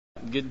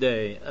Good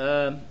day.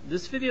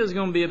 This video is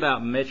going to be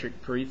about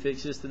metric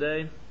prefixes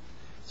today.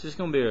 It's just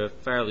going to be a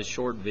fairly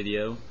short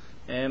video.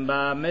 And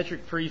by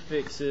metric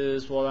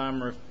prefixes, what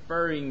I'm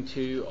referring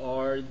to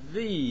are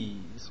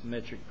these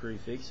metric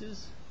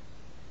prefixes.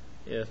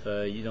 If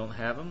you don't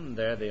have them,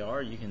 there they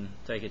are. You can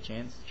take a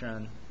chance to try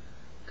and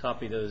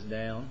copy those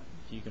down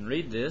if you can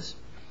read this.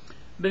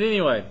 But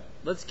anyway,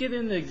 let's get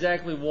into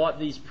exactly what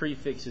these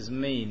prefixes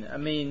mean. I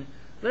mean,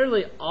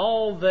 literally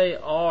all they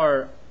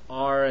are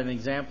an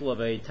example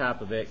of a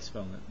type of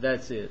exponent.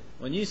 That's it.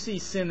 When you see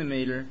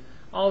centimeter,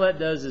 all that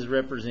does is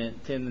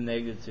represent 10 to the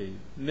negative 2.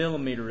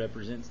 Millimeter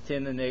represents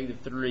 10 to the negative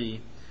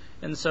 3,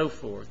 and so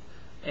forth.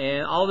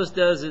 And all this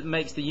does, it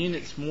makes the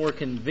units more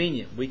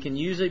convenient. We can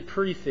use a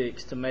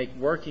prefix to make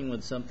working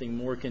with something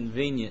more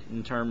convenient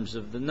in terms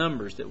of the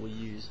numbers that we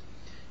use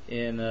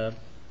in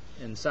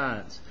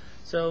science.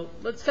 So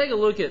let's take a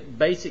look at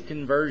basic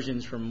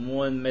conversions from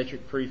one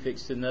metric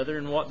prefix to another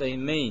and what they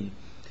mean.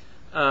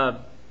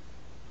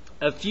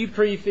 A few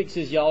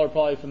prefixes y'all are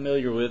probably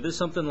familiar with is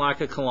something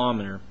like a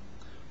kilometer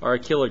or a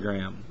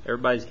kilogram.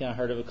 Everybody's kind of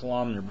heard of a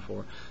kilometer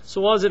before.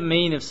 So what does it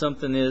mean if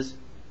something is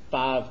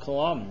 5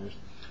 kilometers?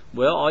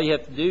 Well, all you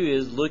have to do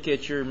is look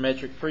at your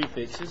metric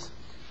prefixes.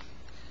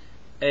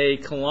 A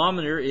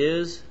kilometer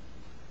is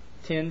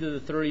 10 to the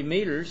 3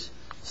 meters.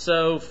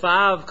 So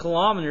 5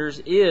 kilometers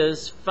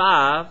is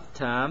 5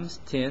 times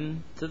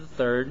 10 to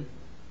the 3rd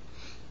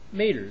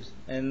meters.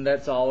 And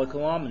that's all a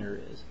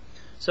kilometer is.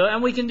 So,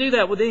 and we can do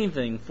that with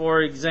anything. For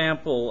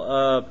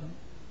example,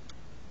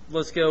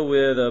 let's go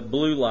with a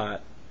blue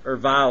light or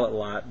violet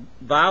light.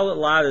 Violet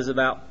light is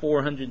about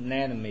 400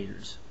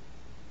 nanometers.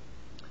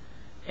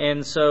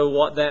 And so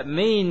what that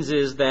means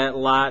is that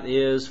light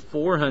is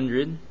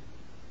 400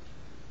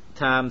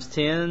 times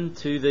 10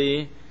 to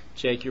the,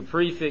 check your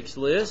prefix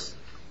list.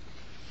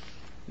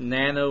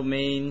 Nano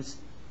means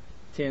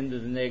 10 to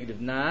the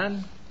negative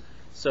 9.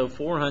 So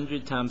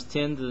 400 times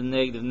 10 to the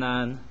negative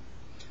 9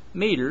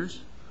 meters.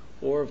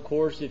 Or, of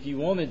course, if you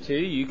wanted to,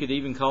 you could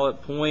even call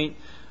it point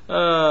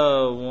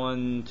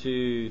 1,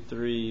 2,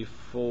 3,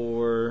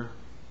 4.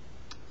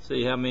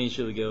 See, how many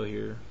should we go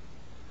here?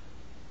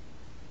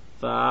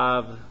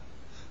 5,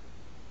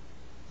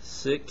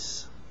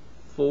 6,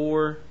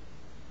 4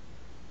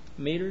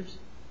 meters.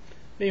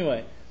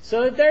 Anyway,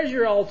 so there's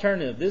your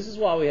alternative. This is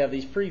why we have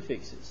these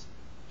prefixes.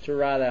 To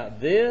write out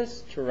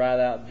this,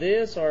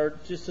 or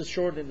just to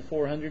shorten it to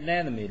 400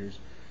 nanometers.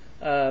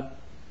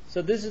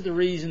 So this is the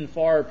reason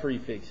for our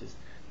prefixes.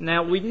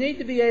 Now we need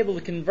to be able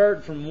to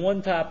convert from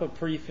one type of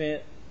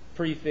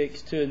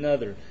prefix to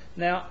another.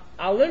 Now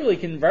I literally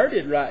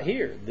converted right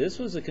here. This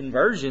was a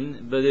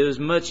conversion, but it was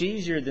much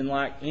easier than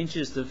like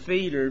inches to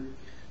feet or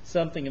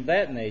something of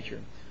that nature.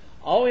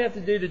 All we have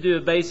to do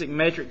a basic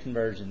metric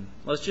conversion.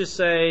 Let's just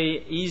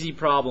say, easy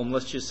problem,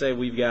 let's just say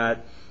we've got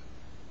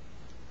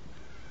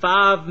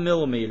 5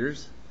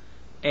 millimeters,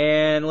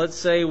 and let's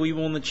say we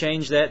want to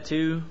change that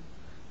to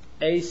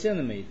a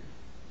centimeter.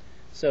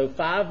 So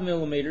 5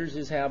 millimeters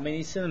is how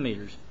many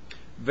centimeters?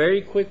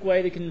 Very quick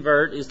way to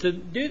convert is to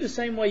do the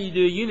same way you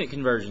do a unit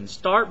conversion.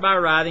 Start by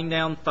writing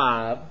down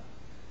 5,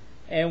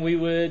 and we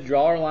would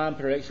draw our line,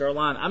 put our extra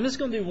line. I'm just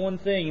going to do one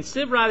thing.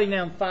 Instead of writing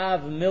down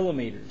 5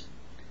 millimeters,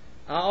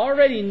 I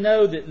already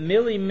know that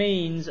milli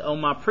means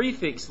on my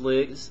prefix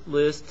list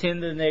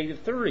 10 to the negative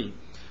 3.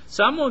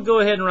 So I'm going to go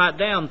ahead and write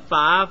down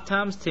 5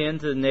 times 10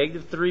 to the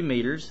negative 3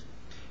 meters.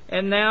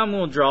 And now I'm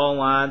going to draw a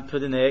line,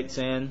 put an X,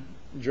 and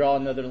draw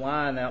another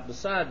line out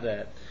beside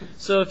that.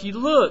 So if you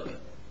look,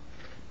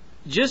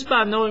 just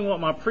by knowing what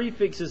my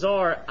prefixes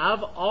are,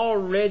 I've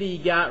already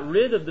got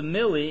rid of the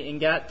milli and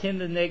got 10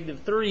 to the negative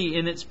 3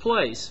 in its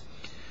place.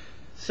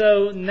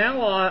 So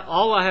now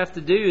all I have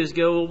to do is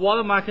go, well, what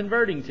am I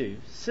converting to?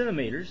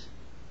 Centimeters.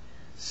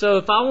 So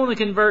if I want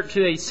to convert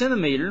to a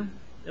centimeter,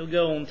 it'll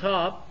go on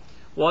top.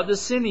 What does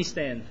centi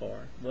stand for?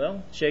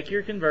 Well, check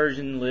your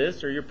conversion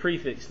list or your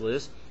prefix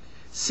list.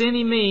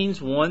 Centi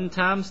means 1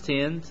 times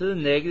 10 to the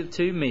negative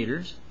 2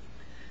 meters.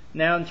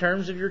 Now in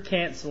terms of your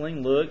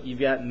canceling, look, you've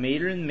got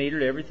meter and meter,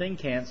 everything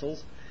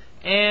cancels.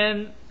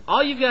 And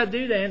all you've got to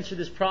do to answer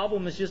this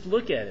problem is just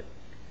look at it.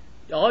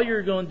 All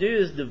you're going to do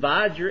is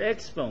divide your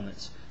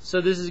exponents.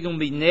 So this is going to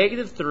be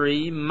negative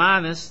 3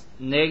 minus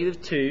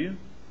negative 2,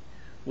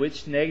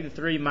 which negative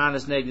 3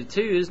 minus negative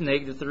 2 is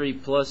negative 3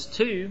 plus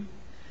 2.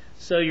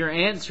 So your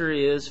answer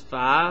is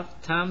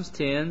 5 times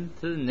 10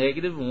 to the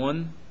negative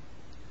 1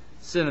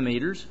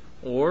 centimeters,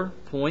 or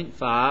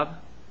 0.5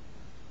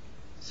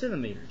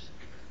 centimeters,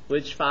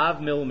 which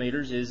 5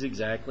 millimeters is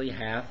exactly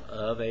half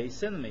of a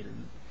centimeter.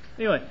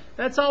 Anyway,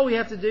 that's all we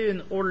have to do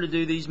in order to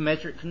do these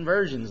metric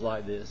conversions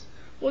like this.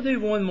 We'll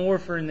do one more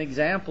for an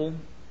example,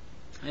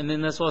 and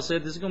then that's why I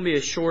said this is going to be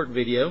a short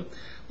video.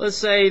 Let's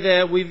say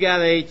that we've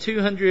got a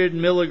 200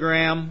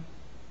 milligram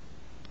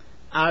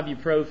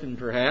ibuprofen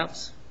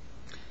perhaps,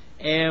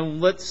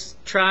 and let's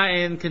try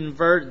and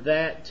convert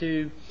that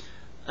to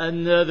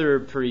another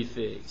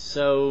prefix.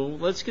 So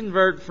let's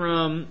convert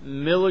from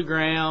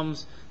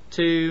milligrams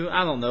to,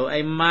 I don't know,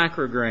 a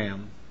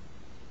microgram.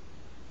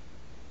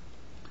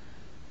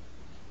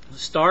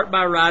 start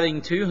by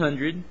writing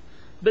 200,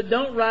 but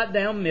don't write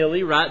down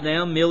milli. Write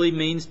down milli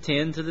means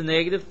 10 to the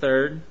negative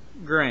third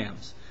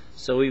grams.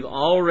 So we've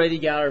already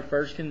got our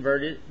first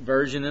converted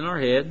version in our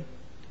head.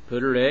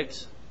 Put our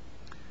X,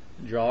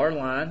 draw our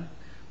line.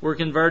 We're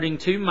converting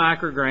 2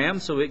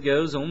 micrograms, so it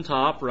goes on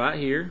top right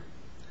here.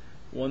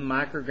 1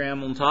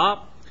 microgram on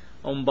top.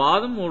 On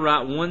bottom, we'll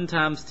write 1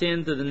 times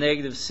 10 to the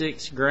negative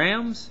 6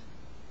 grams.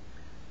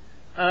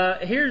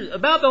 Here's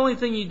about the only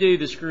thing you do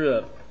to screw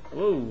up.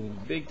 Whoa,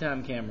 big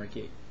time camera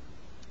kick.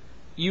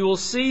 You will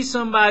see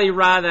somebody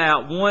write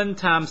out 1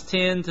 times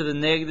 10 to the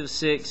negative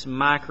 6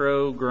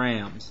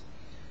 micrograms.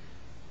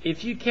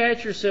 If you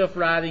catch yourself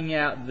writing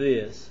out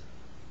this,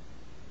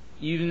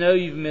 you know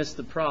you've missed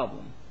the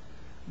problem.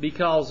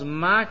 Because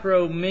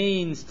micro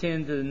means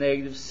 10 to the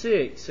negative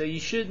 6. So you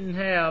shouldn't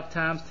have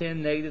times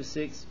 10 negative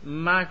 6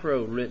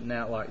 micro written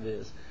out like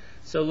this.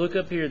 So look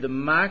up here. The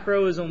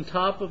micro is on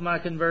top of my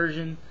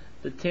conversion.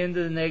 The 10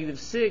 to the negative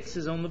 6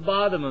 is on the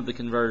bottom of the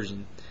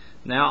conversion.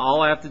 Now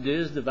all I have to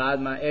do is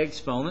divide my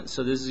exponent.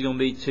 So this is going to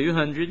be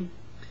 200.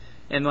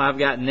 And I've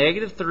got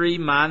negative 3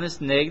 minus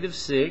negative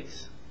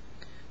 6.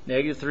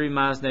 Negative 3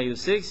 minus negative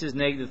 6 is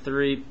negative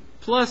 3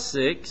 plus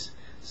 6.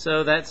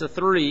 So that's a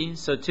 3.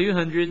 So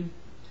 200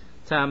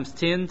 times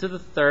 10 to the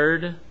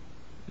third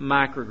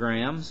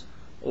micrograms,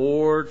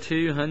 or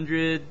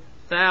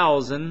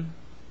 200,000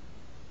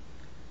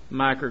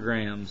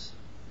 micrograms.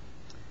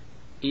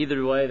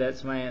 Either way,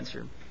 that's my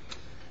answer.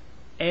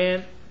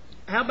 And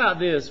how about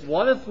this?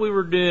 What if we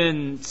were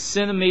doing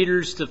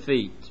centimeters to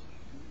feet?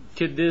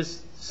 Could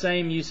this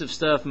same use of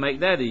stuff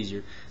make that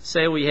easier?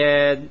 Say we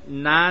had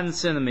 9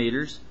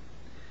 centimeters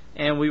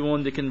and we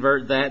wanted to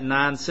convert that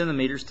 9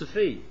 centimeters to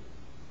feet.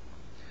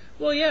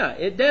 Well, yeah,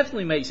 it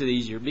definitely makes it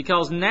easier,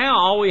 because now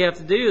all we have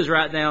to do is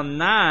write down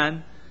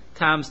 9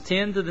 times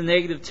 10 to the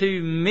negative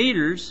 2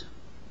 meters,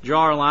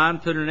 draw our line,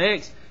 put an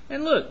X,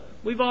 and look,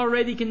 we've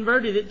already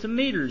converted it to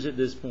meters at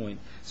this point.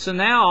 So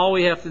now all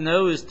we have to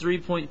know is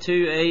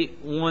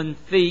 3.281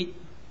 feet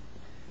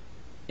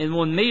in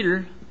 1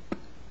 meter,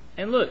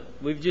 and look,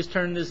 we've just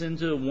turned this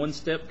into a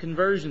one-step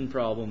conversion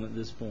problem at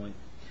this point.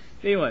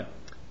 Anyway,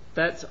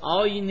 that's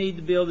all you need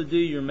to be able to do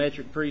your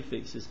metric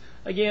prefixes.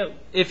 Again,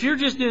 if you're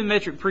just doing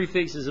metric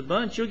prefixes a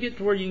bunch, you'll get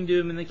to where you can do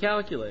them in the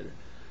calculator,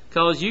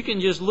 because you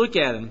can just look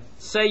at them.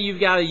 Say you've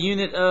got a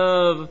unit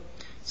of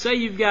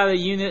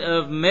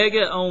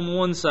mega on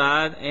one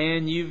side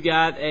and you've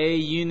got a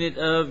unit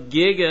of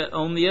giga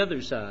on the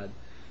other side.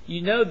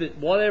 You know that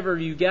whatever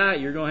you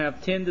got, you're going to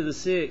have 10 to the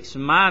 6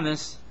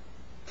 minus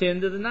 10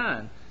 to the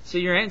 9. So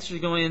your answer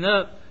is going to end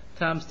up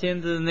times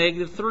 10 to the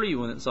negative 3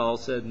 when it's all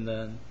said and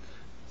done.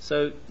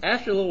 So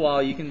after a little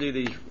while, you can do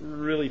these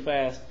really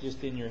fast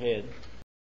just in your head.